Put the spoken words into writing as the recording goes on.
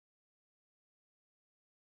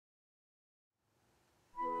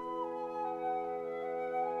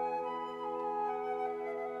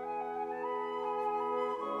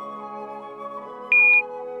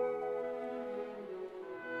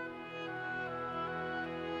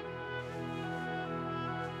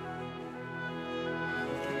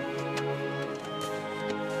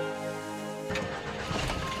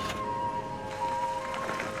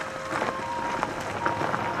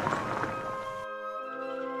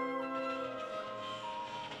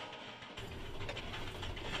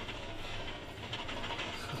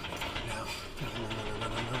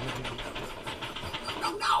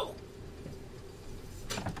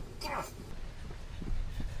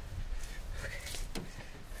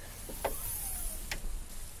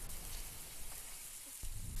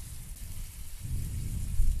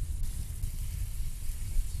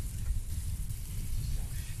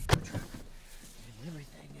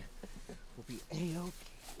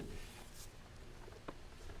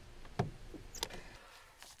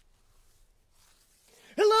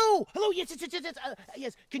Oh, yes,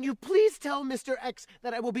 yes. Can you please tell Mr. X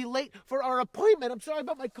that I will be late for our appointment? I'm sorry,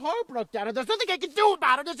 but my car broke down, and there's nothing I can do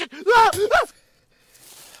about it. It's just...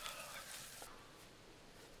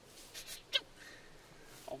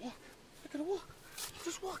 I'll walk. I gotta walk.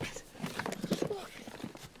 Just walk it. Just walk it.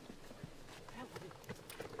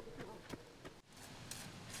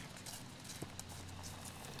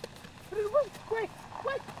 Quick,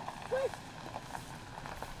 quick, quick.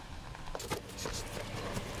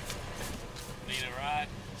 Need a ride?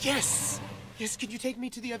 Yes! Yes, can you take me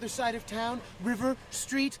to the other side of town? River,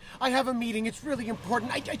 street? I have a meeting. It's really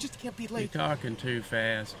important. I just can't be late. You're talking too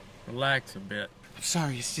fast. Relax a bit. I'm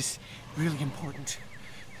sorry. It's just really important.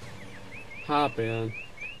 Hop in.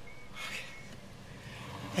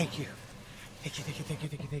 Thank you. Thank you, thank you, thank you,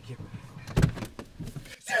 thank you, thank you.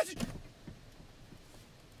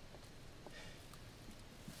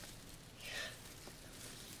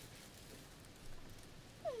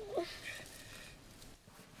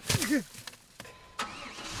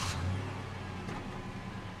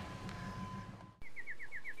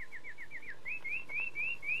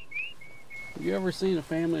 You ever seen a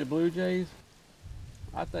family of blue jays?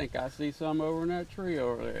 I think I see some over in that tree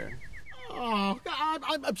over there. Oh,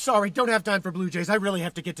 I'm sorry. Don't have time for Blue Jays. I really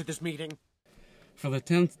have to get to this meeting. For the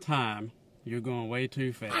 10th time, you're going way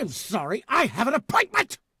too fast. I'm sorry. I have an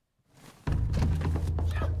appointment!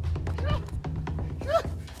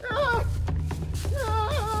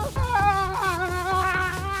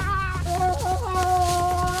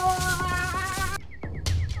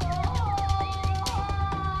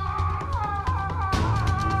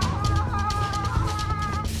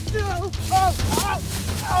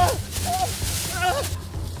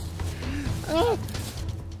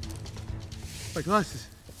 My glasses.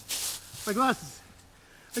 My glasses.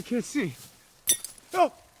 I can't see.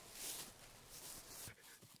 No!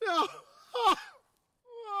 No! Oh!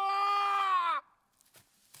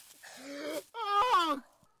 Oh!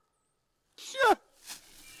 Shit!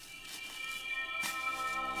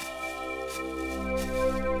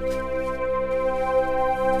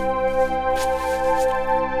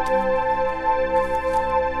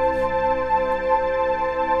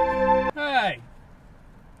 Hey!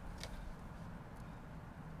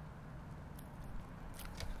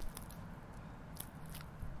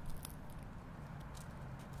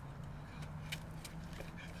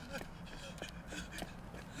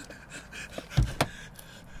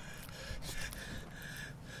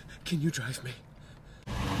 Can you drive me?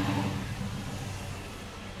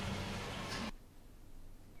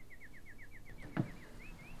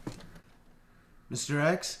 Mr.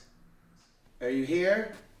 X? Are you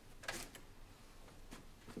here?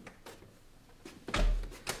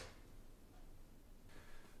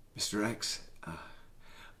 Mr. X,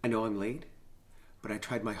 I know I'm late, but I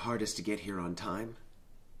tried my hardest to get here on time.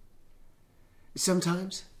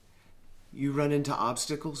 Sometimes you run into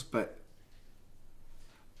obstacles, but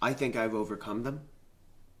I think I've overcome them.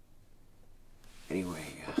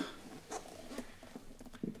 Anyway,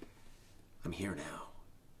 I'm here now.